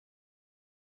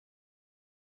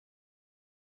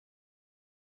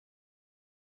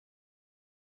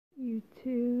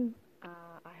YouTube.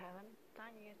 I haven't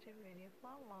done YouTube video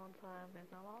for a long time. It's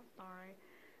a long story,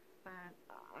 but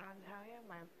I'll tell you,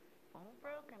 my phone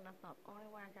broke, and that's the only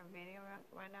way I can video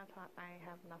right now. Till I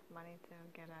have enough money to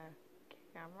get a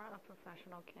camera, a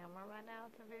professional camera right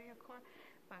now to video record.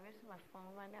 But I'm using my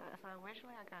phone right now. So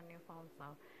originally I got a new phone,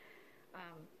 so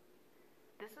um,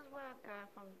 this is what I got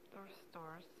from thrift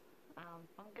stores,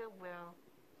 from Goodwill,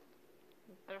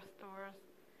 thrift stores.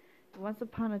 Once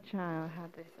upon a child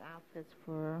had these outfits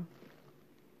for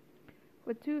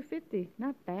 250,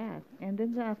 not bad. And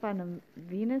then I found a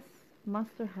Venus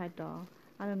Monster High doll.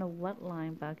 I don't know what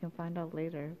line, but I can find out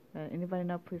later. Anybody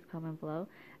know? Please comment below.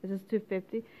 This is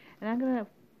 250, and I'm gonna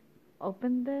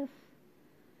open this.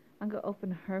 I'm gonna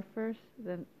open her first,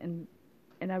 then and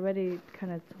I already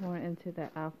kind of torn into the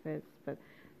outfits, but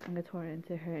I'm gonna torn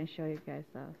into her and show you guys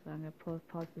that. So I'm gonna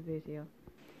pause the video.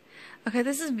 Okay,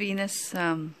 this is Venus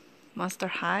Monster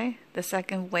High, the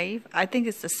second wave. I think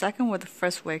it's the second or the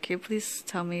first wave. Can you please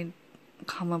tell me,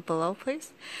 comment below,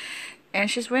 please? And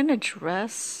she's wearing a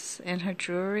dress and her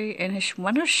jewelry, and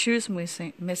one of her shoes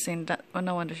missing. That, well,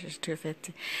 no wonder she's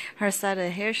 250. Her side of the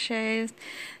hair shaved.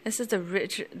 This is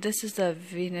the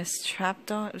Venus trap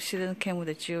doll. She didn't come with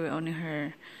the jewelry, only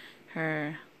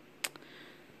her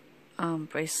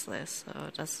bracelet.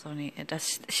 So that's only it.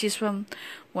 She's from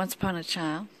Once Upon a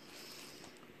Child.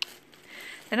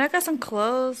 And I got some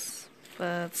clothes,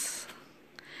 but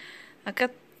I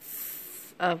got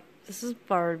this is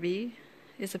Barbie.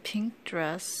 It's a pink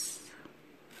dress.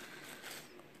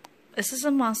 This is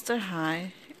a Monster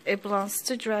High. It belongs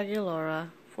to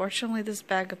Dragulora. Fortunately, this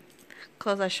bag of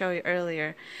clothes I showed you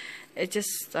earlier, it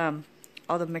just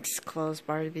all the mixed clothes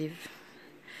Barbie.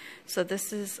 So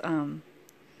this is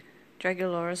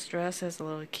Dragulora's dress. Has a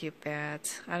little cute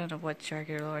badge. I don't know what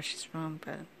Dragulora she's from,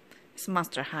 but it's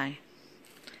Monster High.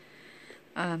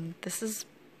 This is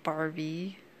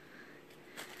Barbie.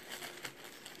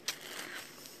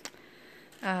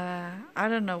 I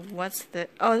don't know what's the...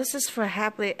 Oh, this is for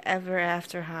Happily Ever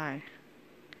After High.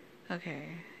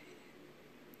 Okay.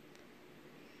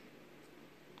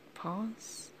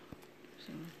 Pause.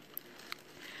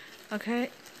 Okay.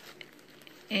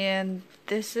 And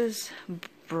this is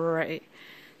Brave.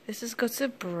 This is go to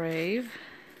Brave.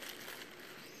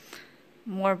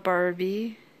 More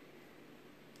Barbie.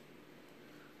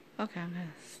 Okay, I'm gonna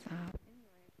stop.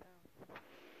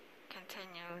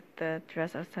 Continue with the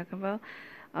dress I was talking about.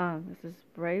 This is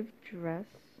Brave dress.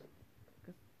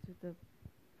 Goes to the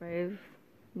Brave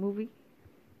movie.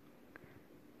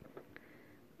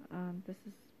 This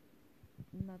is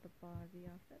another Barbie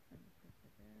outfit. Let me put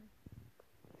it there.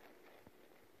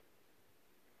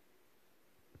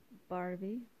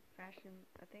 Barbie fashion.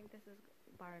 I think this is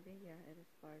Barbie. Yeah, it is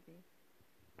Barbie.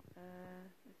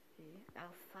 Let's see.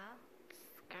 Elsa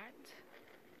skirt.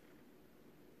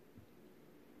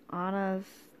 Anna's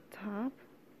top.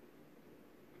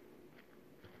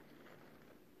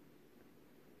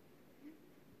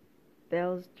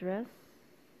 Belle's dress.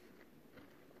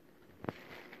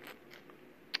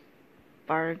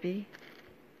 Barbie.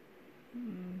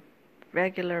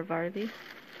 Regular Barbie.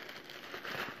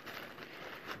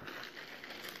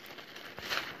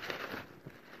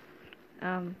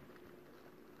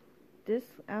 This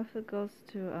outfit goes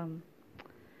to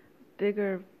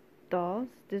bigger dolls.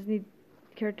 Disney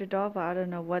character doll, but I don't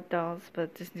know what dolls,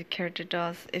 but Disney character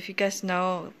dolls. If you guys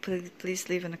know, please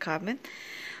leave in a comment.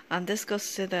 This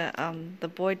goes to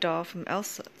the boy doll from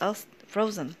Elsa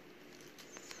Frozen,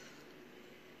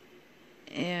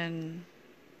 and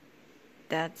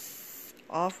that's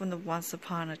all from the Once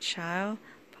Upon a Child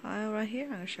pile right here.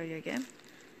 I'm gonna show you again.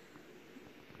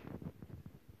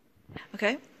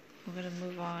 Okay, we're gonna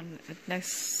move on to the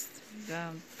next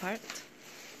part.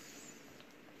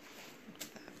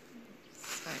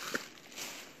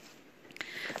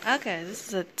 Okay, this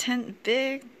is a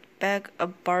big bag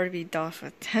of Barbie dolls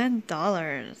for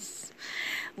 $10.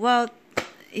 Well,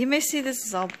 you may see this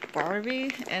is all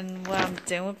Barbie, and what I'm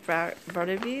doing with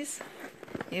Barbies.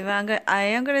 I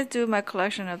am gonna do my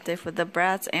collection update for the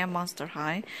Bratz and Monster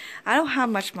High. I don't have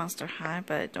much Monster High,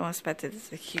 but don't expect it.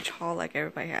 It's a huge haul like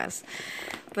everybody has.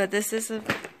 But this is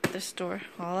the store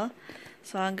haul,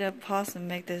 so I'm gonna pause and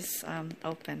make this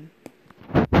open.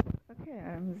 Okay,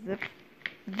 I'm zip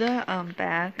the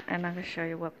bag, and I'm gonna show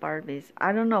you what Barbies.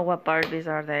 I don't know what Barbies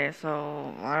are they,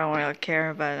 so I don't really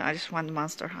care, but I just want the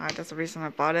Monster High. That's the reason I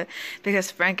bought it,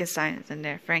 because Frankenstein is in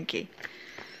there. Frankie.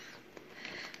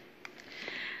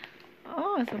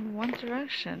 Oh, it's a One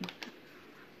Direction.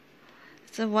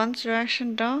 It's a One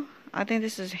Direction doll. I think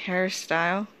this is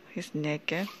hairstyle. He's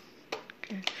naked.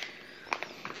 Okay.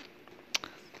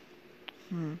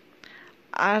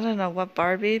 I don't know what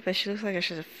Barbie, but she looks like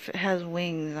she has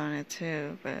wings on it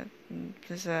too. But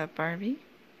this is a Barbie.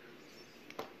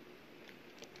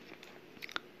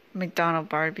 McDonald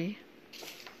Barbie.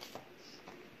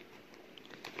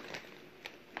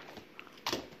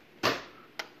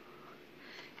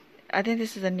 I think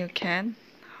this is a new can.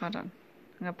 Hold on. I'm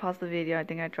gonna pause the video. I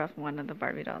think I dropped one of the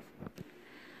Barbie dolls.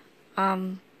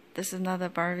 This is another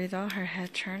Barbie doll. Her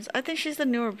head turns. I think she's the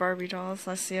newer Barbie dolls.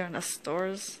 I see her in the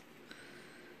stores.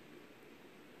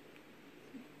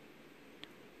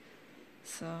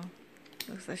 So,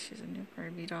 looks like she's a new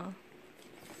Barbie doll.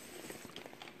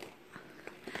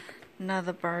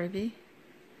 Another Barbie.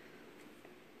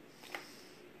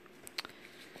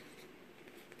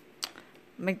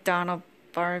 McDonald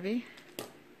Barbie.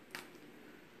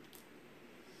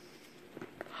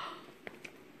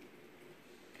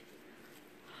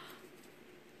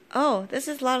 Oh, this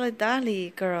is Lolly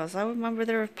Dolly girls. I remember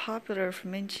they were popular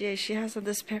from NGA. She has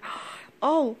this pair.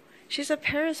 Oh, she's a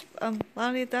Paris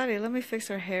Lolly Dolly. Let me fix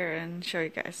her hair and show you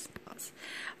guys.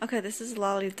 Okay, this is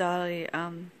Lolly Dolly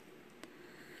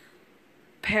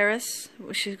Paris.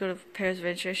 She's going to Paris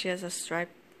Venture. She has a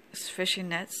striped fishing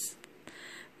nets,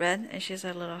 red, and she has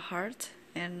a little heart.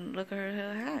 And look at her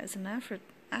little hat. It's an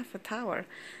Eiffel Tower.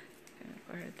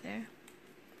 Put her there.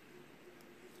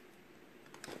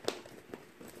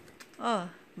 Oh,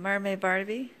 Mermaid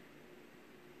Barbie.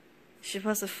 She's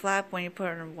supposed to flap when you put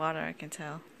her in water, I can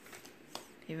tell.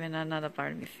 Even I'm not a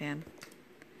Barbie fan.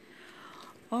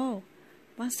 Oh,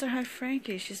 Monster High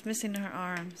Frankie. She's missing her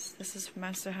arms. This is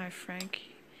Monster High Frankie.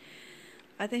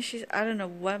 I think she's, I don't know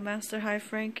what Monster High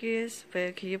Frankie is,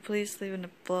 but can you please leave in the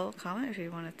below comment if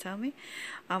you want to tell me.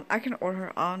 I can order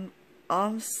her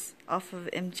arms off of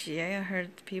MGA. I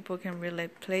heard people can really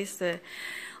replace the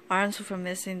arms from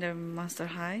missing the Monster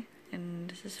High. And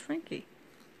this is Frankie.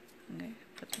 Okay,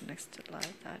 put it next to Lolly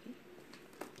Dolly.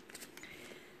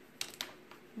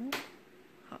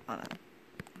 Hold on.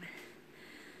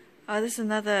 Oh, this is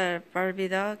another Barbie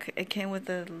doll. It came with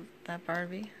that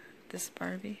Barbie. This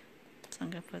Barbie. So I'm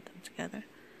gonna put them together.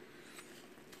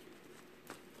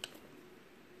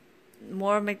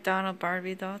 More McDonald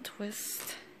Barbie doll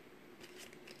twist.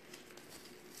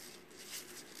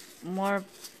 More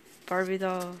Barbie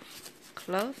doll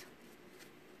clothes.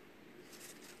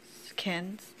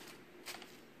 Kens.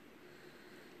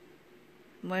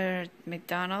 More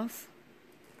McDonald's.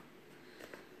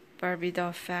 Barbie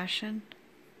doll fashion.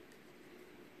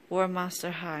 Or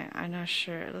Monster High. I'm not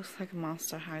sure. It looks like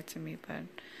Monster High to me, but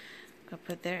I'll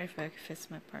put there if it fits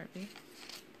my Barbie.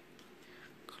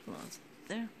 Close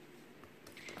there.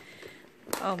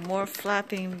 Oh, more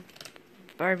flapping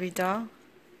Barbie doll.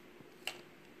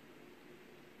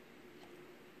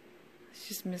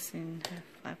 She's missing her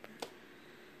flapper.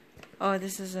 Oh,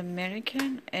 this is a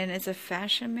mannequin, and it's a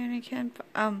fashion mannequin.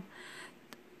 A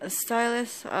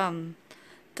stylist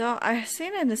doll. I've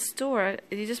seen it in the store.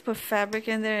 You just put fabric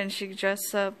in there, and she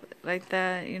dresses up like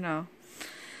that. You know.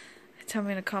 Tell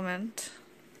me in a comment.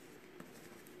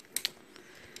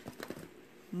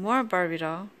 More Barbie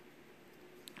doll.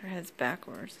 Her head's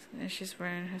backwards, and she's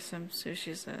wearing her swimsuit.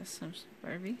 She's a swimsuit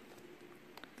Barbie.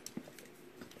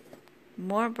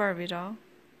 More Barbie doll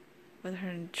with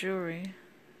her jewelry.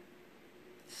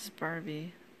 This is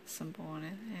Barbie symbol on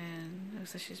it, and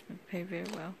looks like she's been paid very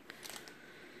well.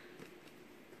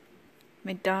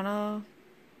 McDonald,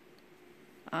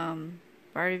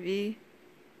 Barbie,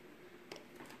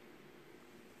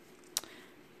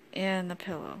 and the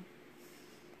pillow.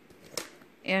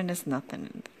 And there's nothing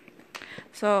in there.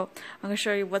 So I'm gonna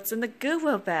show you what's in the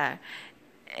Goodwill bag.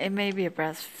 It may be a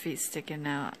Bratz feet sticking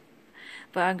out,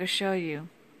 but I'm gonna show you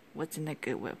what's in the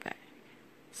Goodwill bag.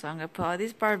 So I'm gonna put all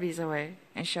these Barbies away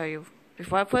and show you.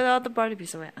 Before I put all the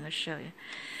Barbies away, I'm gonna show you.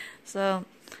 So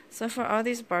for all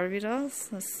these Barbie dolls,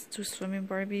 that's two swimming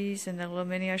Barbies and the little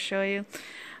mini I show you.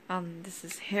 This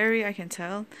is Harry, I can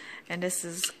tell, and this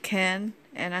is Ken,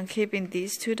 and I'm keeping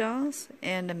these two dolls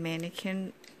and the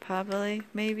mannequin. Probably,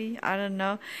 maybe, I don't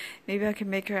know. Maybe I can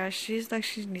make her out. She's like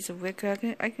she needs a wig.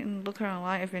 I can look her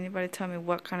online if anybody tell me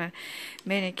what kind of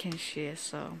mannequin she is.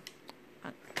 So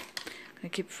I'm gonna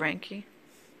keep Frankie.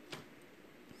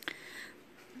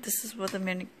 This is what the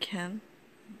mannequin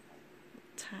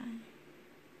tie.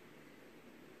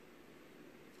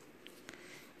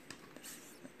 This is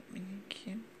the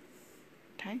mannequin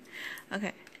tie. Okay,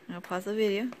 I'm gonna pause the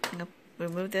video. I'm gonna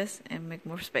remove this and make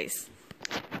more space.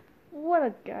 What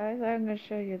up, guys? I'm gonna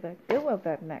show you the Goodwill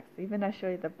bag next. Even I show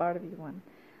you the Barbie one,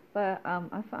 but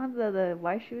I found the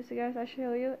white shoes, you guys. I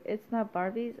show you. It's not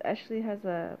Barbie's. Actually, it's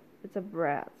a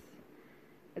Bratz.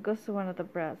 It goes to one of the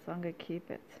Bratz, so I'm gonna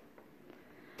keep it.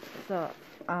 So,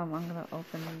 I'm gonna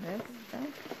open this back.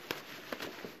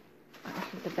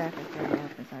 Actually, the back is already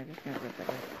open, so I just got rid of this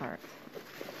part.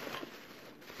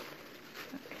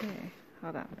 Okay,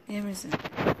 hold on. Amazon.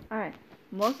 Alright,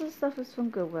 most of the stuff is from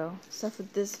Goodwill, except for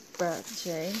this Bratz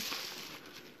J.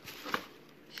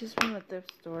 She's from a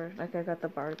thrift store. Like, I got the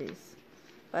Barbies.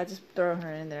 But I just throw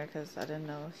her in there because I didn't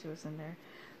know she was in there.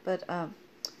 But,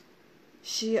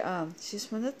 she's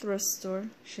from the thrift store.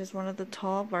 She's one of the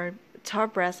tall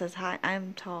Bratz says, hi,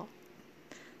 I'm tall.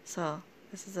 So,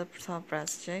 this is a tall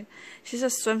Bratz Jade. She's a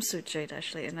swimsuit Jade,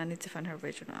 actually, and I need to find her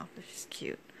original outfit. She's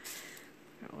cute.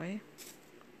 That way.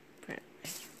 Put it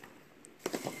right.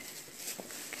 Okay.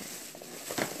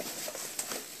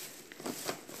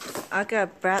 I got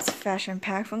a Bratz fashion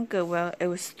pack from Goodwill. It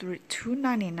was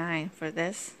 $2.99 for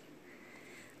this.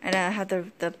 And I had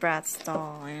the Bratz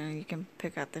doll, and you can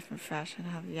pick out different fashion.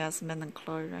 I have Yasmin and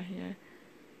Chloe right here.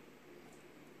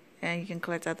 And you can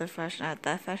collect other fashion at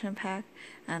that fashion pack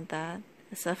and that.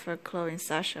 Except for Chloe and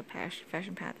Sasha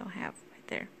fashion pack I don't have right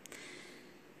there.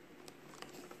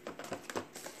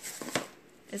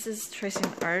 This is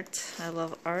tracing art. I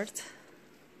love art.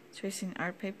 Tracing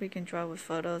art paper. You can draw with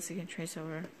photos. You can trace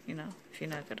over, you know, if you're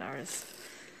not a good artist.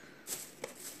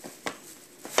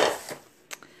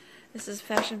 This is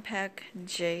fashion pack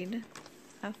Jade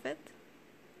outfit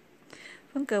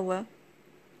from Goodwill.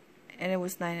 And it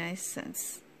was 99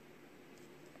 cents.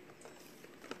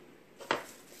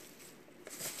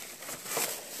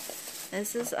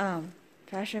 This is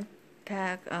fashion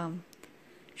pack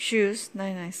shoes,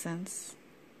 99 cents.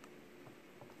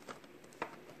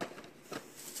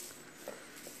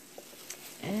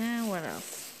 And what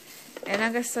else? And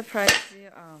I'm gonna surprise you.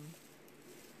 I'm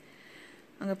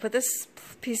gonna put this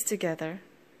piece together,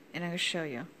 and I'm gonna show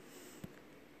you.